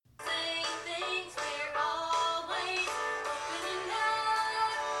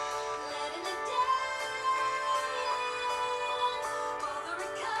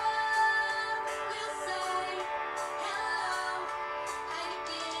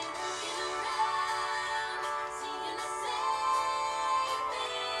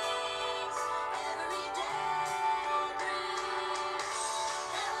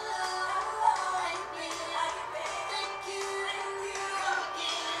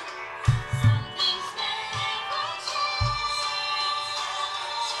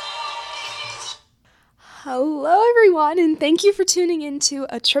Hello, everyone, and thank you for tuning in to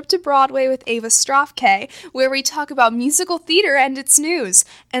A Trip to Broadway with Ava Stropkaj, where we talk about musical theater and its news,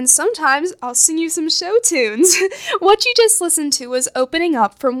 and sometimes I'll sing you some show tunes. What you just listened to was Opening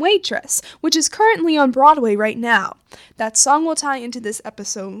Up from Waitress, which is currently on Broadway right now. That song will tie into this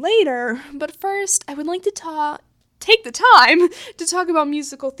episode later, but first, I would like to take the time to talk about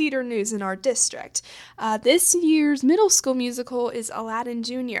musical theater news in our district. This year's middle school musical is Aladdin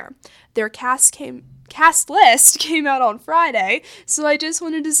Jr. Their cast list came out on Friday, so I just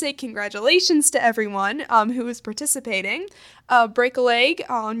wanted to say congratulations to everyone who is participating. Break a leg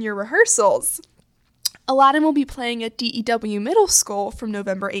on your rehearsals. Aladdin will be playing at DEW Middle School from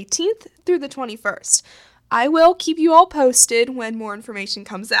November 18th through the 21st. I will keep you all posted when more information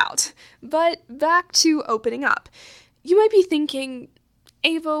comes out. But back to Opening Up. You might be thinking,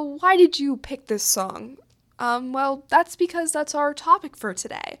 Ava, why did you pick this song? Well, that's because that's our topic for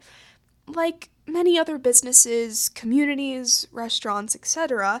today. Like many other businesses, communities, restaurants,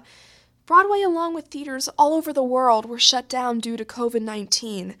 etc., Broadway, along with theaters all over the world, were shut down due to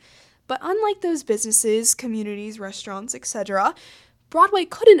COVID-19. But unlike those businesses, communities, restaurants, etc., Broadway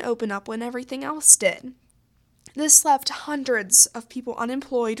couldn't open up when everything else did. This left hundreds of people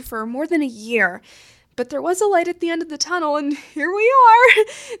unemployed for more than a year. But there was a light at the end of the tunnel, and here we are!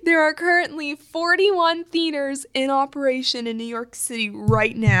 There are currently 41 theaters in operation in New York City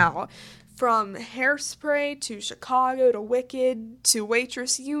right now. From Hairspray to Chicago to Wicked to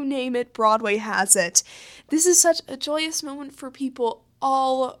Waitress, you name it, Broadway has it. This is such a joyous moment for people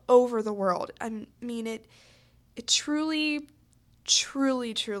all over the world. I mean, it truly,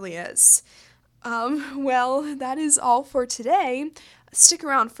 truly, truly is. Well, that is all for today. Stick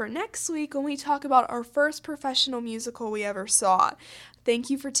around for next week when we talk about our first professional musical we ever saw.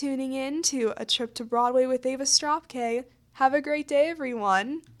 Thank you for tuning in to A Trip to Broadway with Ava Stropkaj. Have a great day,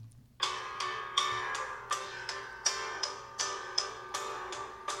 everyone.